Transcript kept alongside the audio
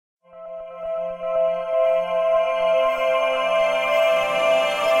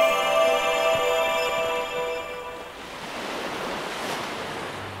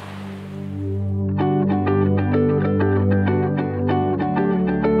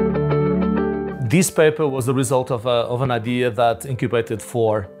This paper was the result of an idea that incubated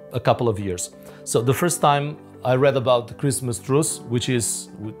for a couple of years. So the first time I read about the Christmas truce, which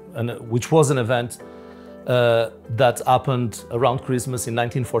was an event that happened around Christmas in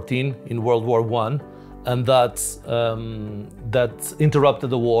 1914 in World War I, and that interrupted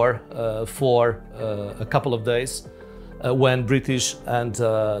the war for a couple of days when British and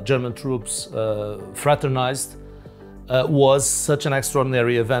German troops fraternized, was such an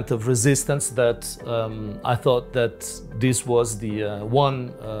extraordinary event of resistance that I thought that this was the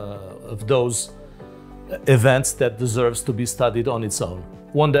one of those events that deserves to be studied on its own.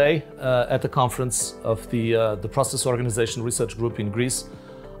 One day, at a conference of the Process Organization Research Group in Greece,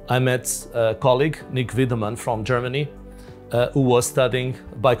 I met a colleague, Wiedemann from Germany, who was studying,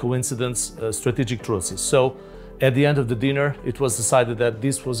 by coincidence, strategic truces. So at the end of the dinner, it was decided that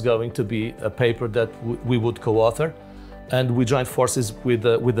this was going to be a paper that we would co-author. And we joined forces with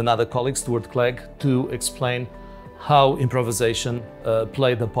another colleague, Stewart Clegg, to explain how improvisation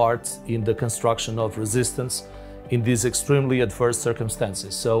played a part in the construction of resistance in these extremely adverse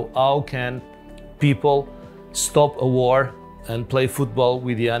circumstances. So how can people stop a war and play football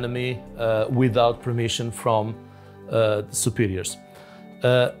with the enemy without permission from superiors?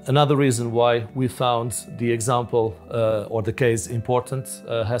 Another reason why we found the example or the case important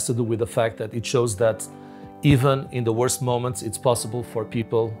has to do with the fact that it shows that even in the worst moments, it's possible for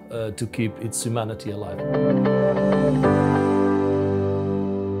people to keep its humanity alive.